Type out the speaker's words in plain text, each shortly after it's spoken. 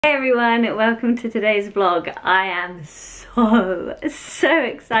Hey everyone, welcome to today's vlog. I am so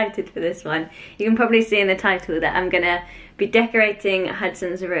excited for this one. You can probably see in the title that I'm gonna be decorating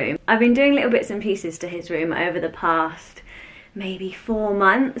Hudson's room. I've been doing little bits and pieces to his room over the past maybe 4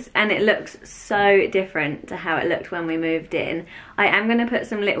 months, and it looks so different to how it looked when we moved in. I am gonna put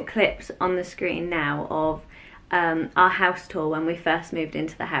some little clips on the screen now of our house tour when we first moved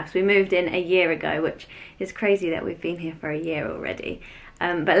into the house. We moved in a year ago, which is crazy that we've been here for a year already.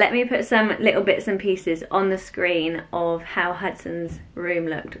 But let me put some little bits and pieces on the screen of how Hudson's room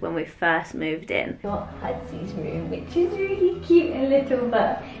looked when we first moved in. Got Hudson's room, which is really cute and little,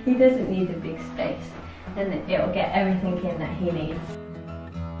 but he doesn't need a big space, and it'll get everything in that he needs.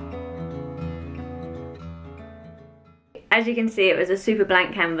 As you can see, it was a super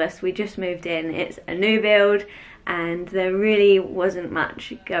blank canvas. We just moved in. It's a new build, and there really wasn't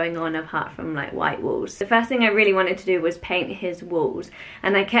much going on apart from like white walls. The first thing I really wanted to do was paint his walls,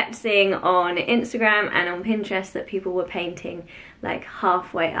 and I kept seeing on Instagram and on Pinterest that people were painting like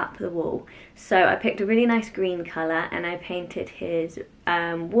halfway up the wall. So I picked a really nice green colour and I painted his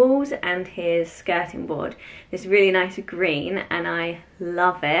walls and his skirting board this really nice green, and I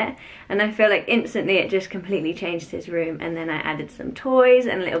love it. And I feel like instantly it just completely changed his room, and then I added some toys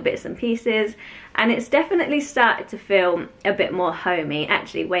and little bits and pieces, and it's definitely started to feel a bit more homey,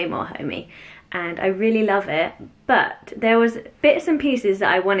 actually way more homey, and I really love it. But there was bits and pieces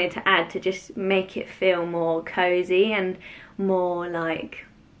that I wanted to add to just make it feel more cozy and more like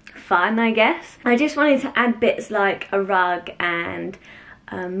fun, I guess. I just wanted to add bits like a rug and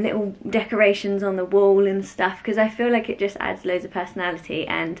little decorations on the wall and stuff, because I feel like it just adds loads of personality,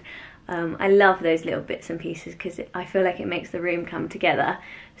 and I love those little bits and pieces because I feel like it makes the room come together.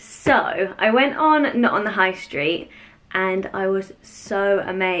 So I went on Not on the High Street, and I was so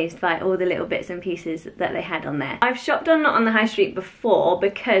amazed by all the little bits and pieces that they had on there. I've shopped on Not on the High Street before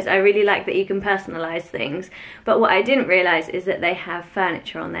because I really like that you can personalise things, but what I didn't realise is that they have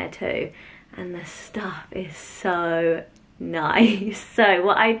furniture on there too, and the stuff is so nice. So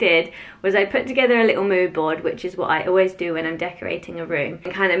what I did was I put together a little mood board, which is what I always do when I'm decorating a room,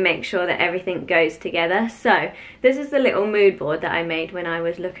 and kind of make sure that everything goes together. So this is the little mood board that I made when I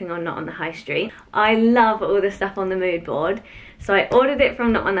was looking on Not on the High Street. I love all the stuff on the mood board, so I ordered it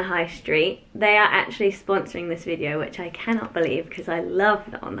from Not on the High Street. They are actually sponsoring this video, which I cannot believe because I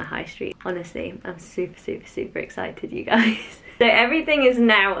love Not on the High Street. Honestly, I'm super excited, you guys. So everything is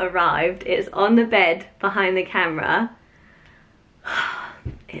now arrived. It's on the bed behind the camera.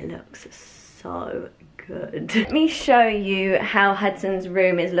 It looks so good. Let me show you how Hudson's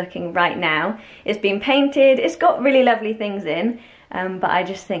room is looking right now. It's been painted, it's got really lovely things in, but I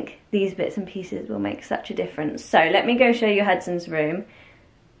just think these bits and pieces will make such a difference. So let me go show you Hudson's room.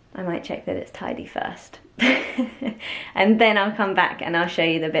 I might check that it's tidy first. And then I'll come back and I'll show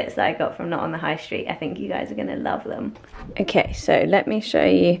you the bits that I got from Not on the High Street. I think you guys are gonna love them. Okay, so let me show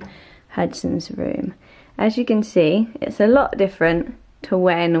you Hudson's room. As you can see, it's a lot different to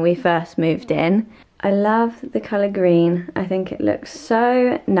when we first moved in. I love the colour green. I think it looks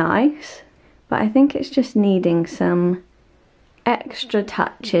so nice, but I think it's just needing some extra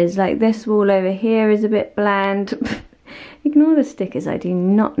touches. Like this wall over here is a bit bland. Ignore the stickers, I do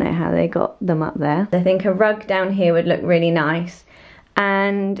not know how they got them up there. I think a rug down here would look really nice,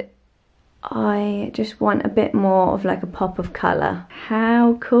 and I just want a bit more of like a pop of colour.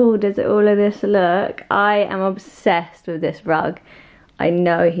 How cool does all of this look? I am obsessed with this rug. I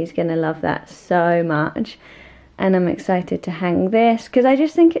know he's gonna love that so much, and I'm excited to hang this because I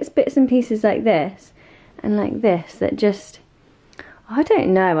just think it's bits and pieces like this and like this that just, I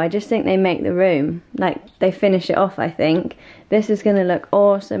don't know, I just think they make the room, like they finish it off. I think this is gonna look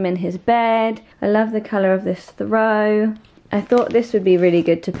awesome in his bed. I love the colour of this throw. I thought this would be really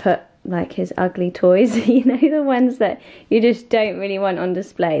good to put like his ugly toys, you know, the ones that you just don't really want on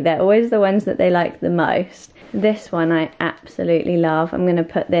display. They're always the ones that they like the most. This one I absolutely love. I'm going to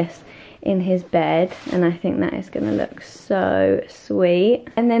put this in his bed, and I think that is going to look so sweet.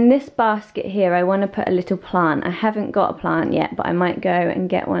 And then this basket here, I want to put a little plant. I haven't got a plant yet, but I might go and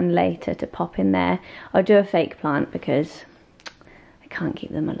get one later to pop in there. I'll do a fake plant because I can't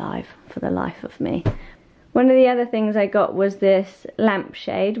keep them alive for the life of me. One of the other things I got was this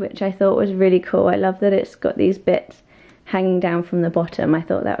lampshade, which I thought was really cool. I love that it's got these bits hanging down from the bottom. I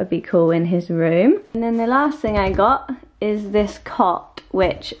thought that would be cool in his room. And then the last thing I got is this cot,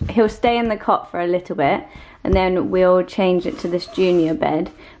 which he'll stay in the cot for a little bit, and then we'll change it to this junior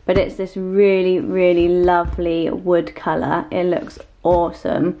bed. But it's this really lovely wood colour. It looks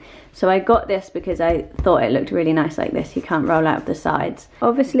awesome. So I got this because I thought it looked really nice like this. You can't roll out the sides.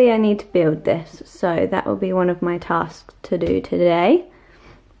 Obviously I need to build this, so that will be one of my tasks to do today.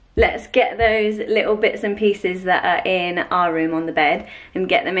 Let's get those little bits and pieces that are in our room on the bed and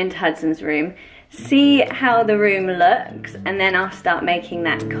get them into Hudson's room. See how the room looks, and then I'll start making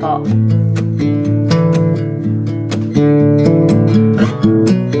that cot.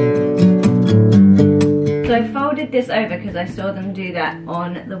 So I folded this over because I saw them do that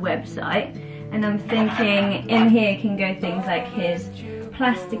on the website, and I'm thinking in here can go things like his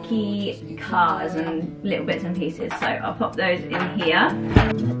plasticky cars and little bits and pieces, so I'll pop those in here.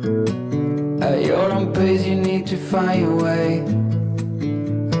 At your own pace, you need to find your way.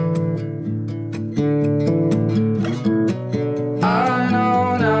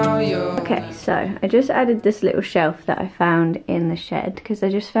 Okay, so I just added this little shelf that I found in the shed because I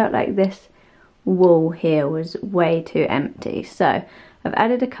just felt like this wall here was way too empty. So I've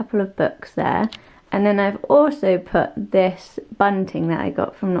added a couple of books there, and then I've also put this bunting that I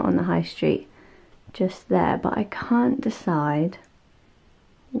got from Not on the High Street just there, but I can't decide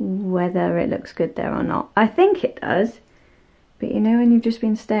whether it looks good there or not. I think it does, but you know when you've just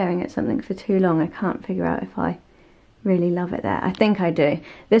been staring at something for too long, I can't figure out if I really love it there. I think I do.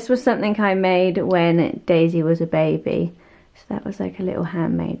 This was something I made when Daisy was a baby, so that was like a little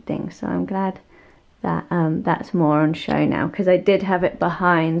handmade thing, so I'm glad that that's more on show now, because I did have it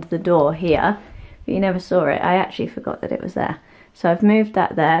behind the door here, but you never saw it. I actually forgot that it was there, so I've moved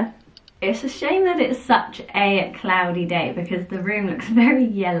that there. It's a shame that it's such a cloudy day because the room looks very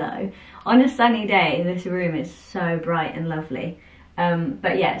yellow. On a sunny day, this room is so bright and lovely.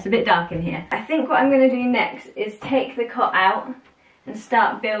 But yeah, it's a bit dark in here. I think what I'm going to do next is take the cot out and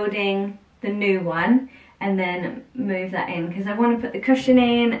start building the new one, and then move that in because I want to put the cushion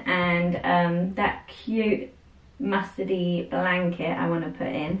in, and that cute mustardy blanket I want to put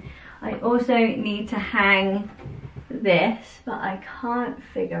in. I also need to hang this, but I can't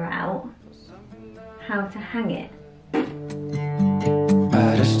figure out how to hang it.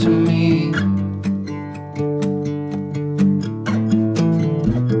 Matters to me.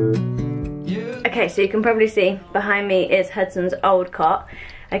 Okay, so you can probably see behind me is Hudson's old cot.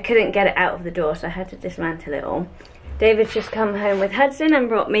 I couldn't get it out of the door, so I had to dismantle it all. David's just come home with Hudson and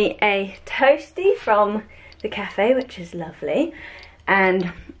brought me a toastie from the cafe, which is lovely.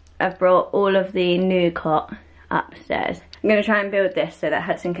 And I've brought all of the new cot upstairs. I'm going to try and build this so that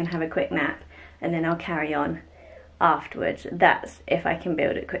Hudson can have a quick nap, and then I'll carry on afterwards. That's if I can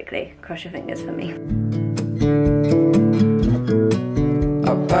build it quickly. Cross your fingers for me.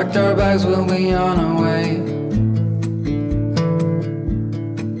 I packed our bags, we'll be on our way.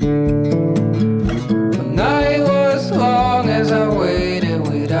 The night was long as I waited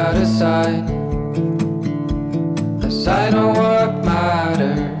without a sign. As I know what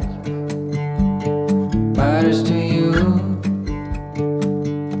matters to you.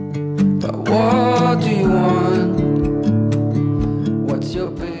 But what do you want? What's your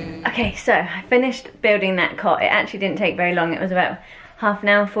big... Okay, so I finished building that cot. It actually didn't take very long. It was about half an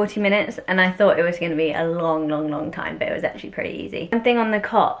hour, 40 minutes, and I thought it was going to be a long time, but it was actually pretty easy. One thing on the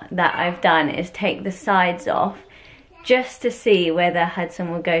cot that I've done is take the sides off just to see whether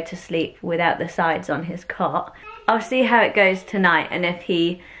Hudson will go to sleep without the sides on his cot. I'll see how it goes tonight, and if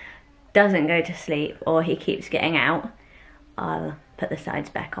he doesn't go to sleep or he keeps getting out, I'll put the sides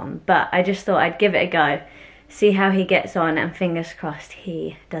back on. But I just thought I'd give it a go, see how he gets on, and fingers crossed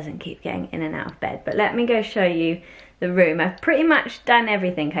he doesn't keep getting in and out of bed. But let me go show you the room. I've pretty much done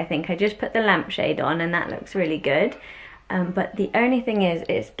everything, I think. I just put the lampshade on and that looks really good. But the only thing is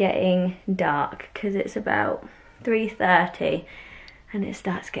it's getting dark because it's about 3:30 and it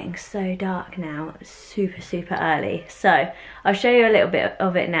starts getting so dark now, super early. So I'll show you a little bit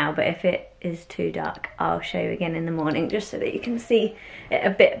of it now, but if it is too dark, I'll show you again in the morning just so that you can see it a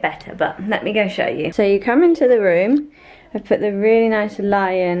bit better. But let me go show you. So you come into the room, I've put the really nice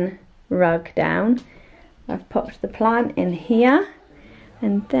lion rug down. I've popped the plant in here,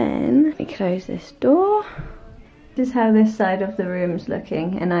 and then we close this door. This is how this side of the room's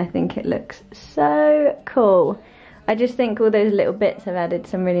looking, and I think it looks so cool. I just think all those little bits have added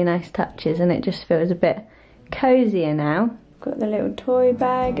some really nice touches, and it just feels a bit cozier now. Got the little toy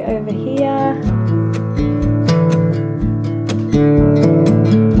bag over here.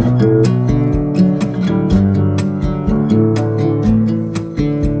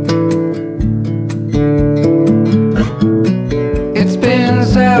 It's been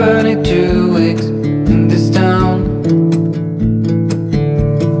 72 weeks in this town.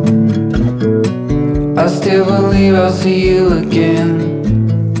 I still believe I'll see you again.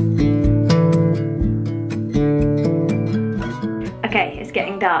 Okay, it's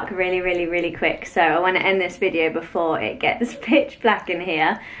getting dark dark really quick, so I want to end this video before it gets pitch black in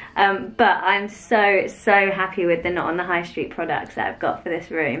here. But I'm so happy with the Not on the High Street products that I've got for this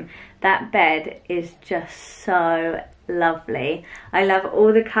room. That bed is just so lovely. I love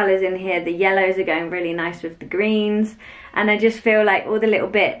all the colours in here. The yellows are going really nice with the greens, and I just feel like all the little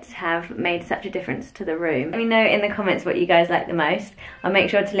bits have made such a difference to the room. Let me know in the comments what you guys like the most. I'll make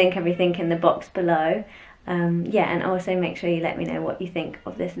sure to link everything in the box below. Yeah, and also make sure you let me know what you think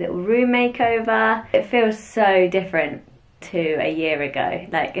of this little room makeover. It feels so different to a year ago.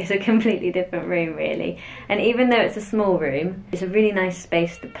 Like, it's a completely different room really, and even though it's a small room, it's a really nice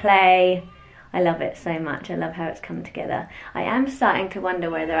space to play. I love it so much. I love how it's come together. I am starting to wonder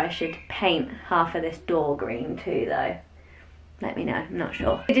whether I should paint half of this door green too though. Let me know, I'm not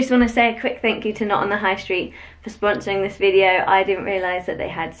sure. I just want to say a quick thank you to Not on the High Street for sponsoring this video. I didn't realise that they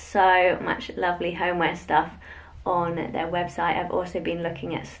had so much lovely homeware stuff on their website. I've also been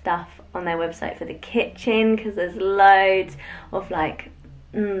looking at stuff on their website for the kitchen, because there's loads of like,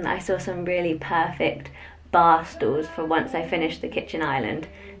 I saw some really perfect bar stools for once I finished the kitchen island.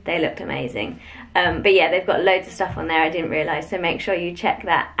 They looked amazing. But yeah, they've got loads of stuff on there I didn't realise, so make sure you check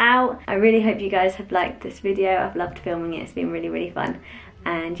that out. I really hope you guys have liked this video. I've loved filming it. It's been really fun.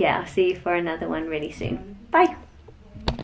 And yeah, I'll see you for another one really soon.